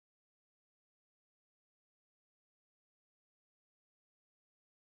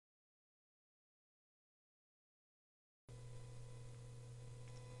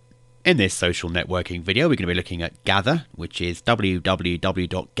In this social networking video, we're going to be looking at Gather, which is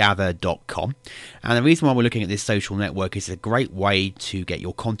www.gather.com. And the reason why we're looking at this social network is a great way to get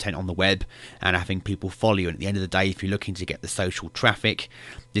your content on the web and having people follow you. And at the end of the day, if you're looking to get the social traffic,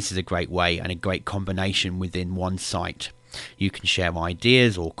 this is a great way and a great combination within one site. You can share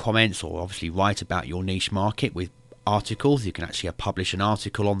ideas or comments or obviously write about your niche market with articles. You can actually publish an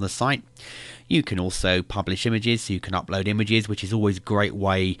article on the site. You can also publish images, so you can upload images, which is always a great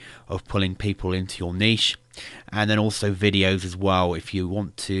way of pulling people into your niche. And then also videos as well. If you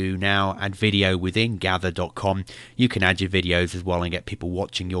want to now add video within gather.com, you can add your videos as well and get people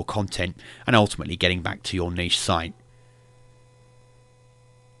watching your content and ultimately getting back to your niche site.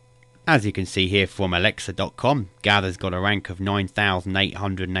 As you can see here from Alexa.com, Gather's got a rank of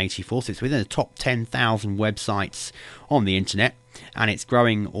 9,884, so it's within the top 10,000 websites on the internet, and it's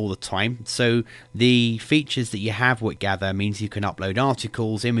growing all the time. So the features that you have with Gather means you can upload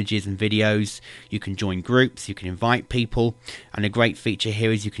articles, images and videos, you can join groups, you can invite people, and a great feature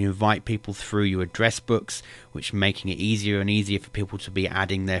here is you can invite people through your address books, which is making it easier and easier for people to be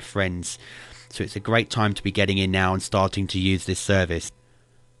adding their friends. So it's a great time to be getting in now and starting to use this service.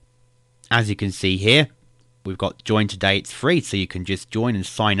 As you can see here, we've got join today. It's free, so you can just join and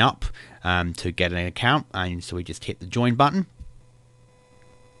sign up to get an account. And so we just hit the join button.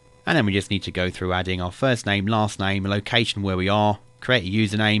 And then we just need to go through adding our first name, last name, location where we are, create a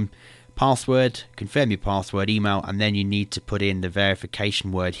username, password, confirm your password, email, and then you need to put in the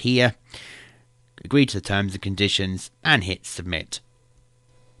verification word here, agree to the terms and conditions, and hit submit.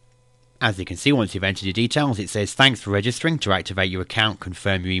 As you can see, once you've entered your details, it says thanks for registering. To activate your account,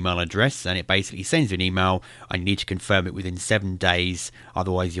 confirm your email address, and it basically sends you an email and you need to confirm it within 7 days,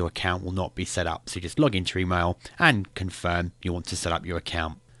 otherwise your account will not be set up. So just log into your email and confirm you want to set up your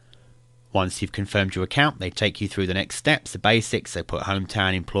account. Once you've confirmed your account, they take you through the next steps, the basics. They put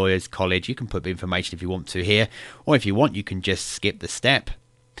hometown, employers, college. You can put information if you want to here, or if you want, you can just skip the step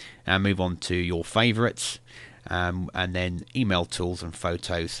and move on to your favorites. And then email tools and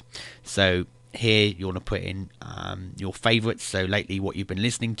photos. So here you want to put in your favorites, so lately what you've been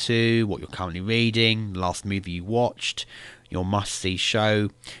listening to, what you're currently reading, the last movie you watched, your must-see show,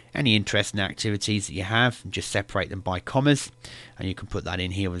 any interesting activities that you have, and just separate them by commas, and you can put that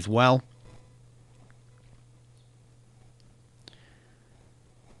in here as well.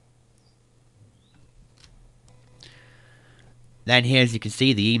 Then here, as you can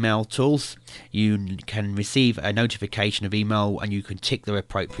see, the email tools, you can receive a notification of email and you can tick the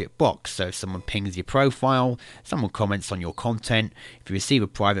appropriate box. So if someone pings your profile, someone comments on your content, if you receive a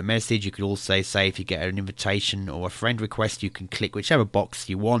private message, you could also say if you get an invitation or a friend request, you can click whichever box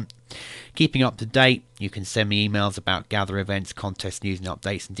you want. Keeping up to date, you can send me emails about Gather events, contest news and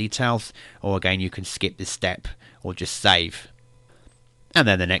updates and details, or again you can skip this step or just save. And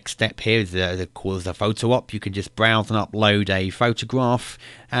then the next step here is a photo op. You can just browse and upload a photograph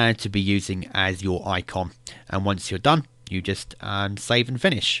to be using as your icon. And once you're done, you just save and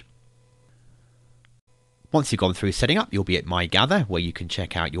finish. Once you've gone through setting up, you'll be at My Gather, where you can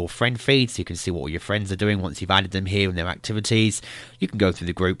check out your friend feed, so you can see what all your friends are doing once you've added them here and their activities. You can go through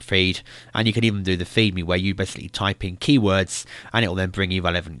the group feed, and you can even do the feed me, where you basically type in keywords, and it will then bring you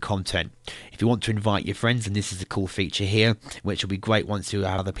relevant content. If you want to invite your friends, and this is a cool feature here, which will be great once you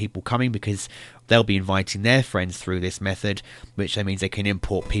have other people coming, because they'll be inviting their friends through this method, which means they can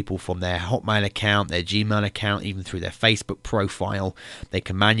import people from their Hotmail account, their Gmail account, even through their Facebook profile. They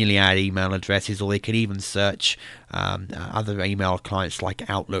can manually add email addresses, or they can even search other email clients like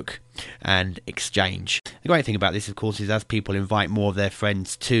Outlook and Exchange. The great thing about this, of course, is as people invite more of their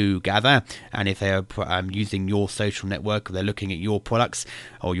friends to Gather, and if they are using your social network, or they're looking at your products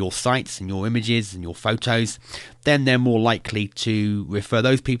or your sites and your images and your photos, then they're more likely to refer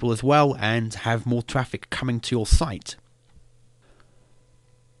those people as well and have more traffic coming to your site.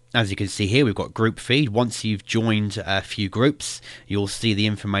 As you can see here, we've got group feed. Once you've joined a few groups, you'll see the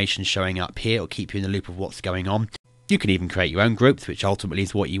information showing up here. It'll keep you in the loop of what's going on. You can even create your own groups, which ultimately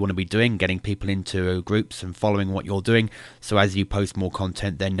is what you want to be doing, getting people into groups and following what you're doing. So as you post more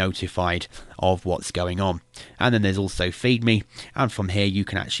content, they're notified of what's going on. And then there's also Feed Me. And from here, you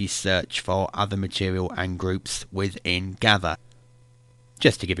can actually search for other material and groups within Gather.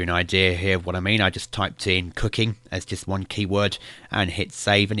 Just to give you an idea here of what I mean, I just typed in cooking as just one keyword and hit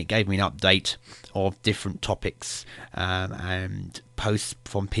save, and it gave me an update of different topics and posts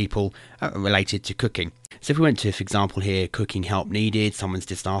from people related to cooking. So if we went to, for example here, cooking help needed, someone's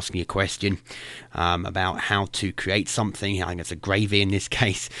just asking a question about how to create something, I think it's a gravy in this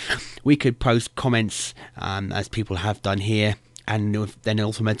case, we could post comments as people have done here, and then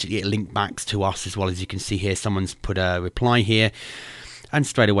automatically it link backs to us as well. As you can see here, someone's put a reply here. and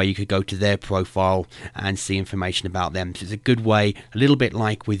straight away you could go to their profile and see information about them. So it's a good way, a little bit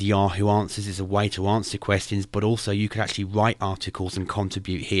like with Yahoo Answers, it's a way to answer questions, but also you could actually write articles and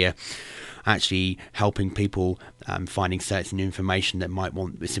contribute here, actually helping people finding certain information that might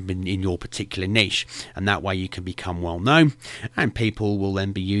want this in your particular niche, and that way you can become well known, and people will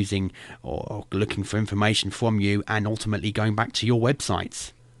then be using or looking for information from you and ultimately going back to your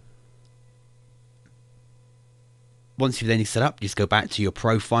websites. Once you've then set up, just go back to your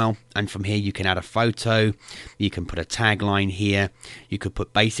profile, and from here you can add a photo, you can put a tagline here, you could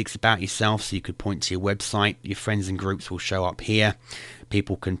put basics about yourself, so you could point to your website, your friends and groups will show up here,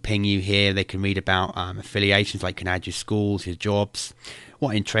 people can ping you here, they can read about affiliations, like you can add your schools, your jobs,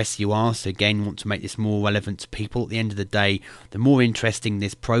 what interests you are. So again, want to make this more relevant to people. At the end of the day, the more interesting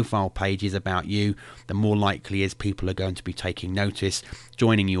this profile page is about you, the more likely is people are going to be taking notice,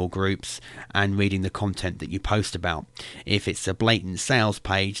 joining your groups and reading the content that you post about. If it's a blatant sales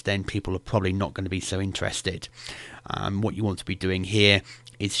page, then people are probably not going to be so interested. What you want to be doing here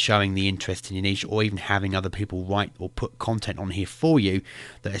is showing the interest in your niche, or even having other people write or put content on here for you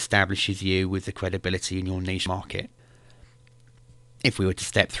that establishes you with the credibility in your niche market. If we were to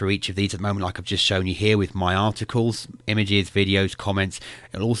step through each of these at the moment, like I've just shown you here with my articles, images, videos, comments,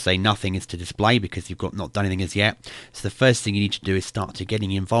 it'll all say nothing is to display because you've not done anything as yet. So the first thing you need to do is start to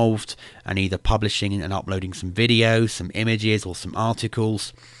getting involved and either publishing and uploading some videos, some images or some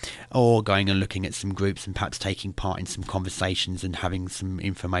articles, or going and looking at some groups and perhaps taking part in some conversations and having some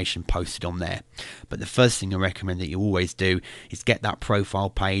information posted on there. But the first thing I recommend that you always do is get that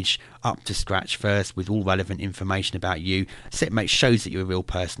profile page up to scratch first with all relevant information about you. Shows that you're a real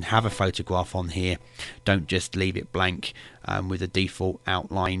person. Have a photograph on here. Don't just leave it blank with a default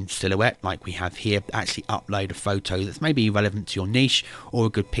outline silhouette like we have here. Actually upload a photo that's maybe relevant to your niche, or a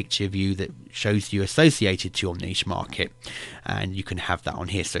good picture of you that shows you associated to your niche market, and you can have that on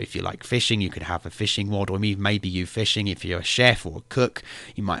here. So if you like fishing, you could have a fishing rod, or maybe you fishing. If you're a chef or a cook,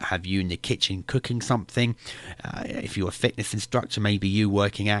 you might have you in the kitchen cooking something. If you're a fitness instructor, maybe you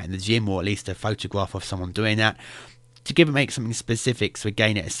working out in the gym, or at least a photograph of someone doing that, to make something specific, so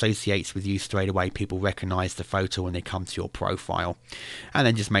again it associates with you straight away. People recognize the photo when they come to your profile. And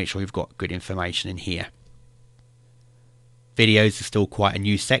then just make sure you've got good information in here. Videos are still quite a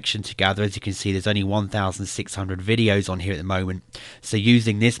new section to gather. As you can see, there's only 1,600 videos on here at the moment. So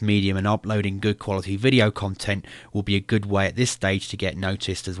using this medium and uploading good quality video content will be a good way at this stage to get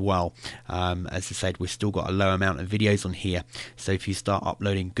noticed as well. As I said, we've still got a low amount of videos on here. So if you start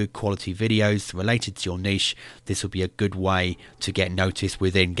uploading good quality videos related to your niche, this will be a good way to get noticed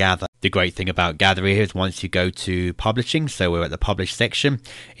within Gather. The great thing about Gather here is once you go to publishing, so we're at the publish section,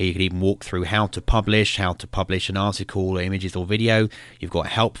 you can even walk through how to publish an article or images or video. You've got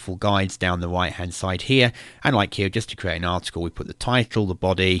helpful guides down the right hand side here, and like here, just to create an article, we put the title, the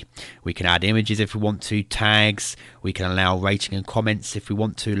body, we can add images if we want to, tags, we can allow rating and comments if we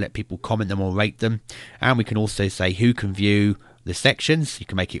want to, let people comment them or rate them, and we can also say who can view the sections. You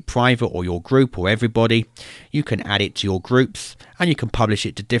can make it private or your group or everybody. You can add it to your groups, and you can publish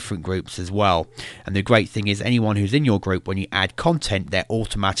it to different groups as well. And the great thing is anyone who's in your group, when you add content, they're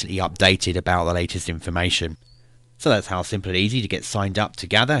automatically updated about the latest information. So that's how simple and easy to get signed up to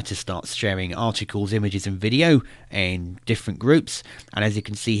Gather, to start sharing articles, images and video in different groups. And as you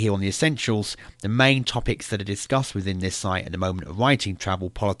can see here on the essentials, the main topics that are discussed within this site at the moment are writing,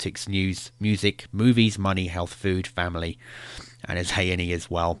 travel, politics, news, music, movies, money, health, food, family, and there's A&E as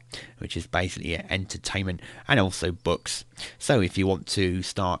well, which is basically entertainment, and also books. So if you want to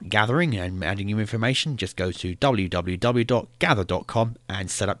start gathering and adding new information, just go to www.gather.com and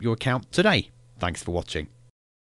set up your account today. Thanks for watching.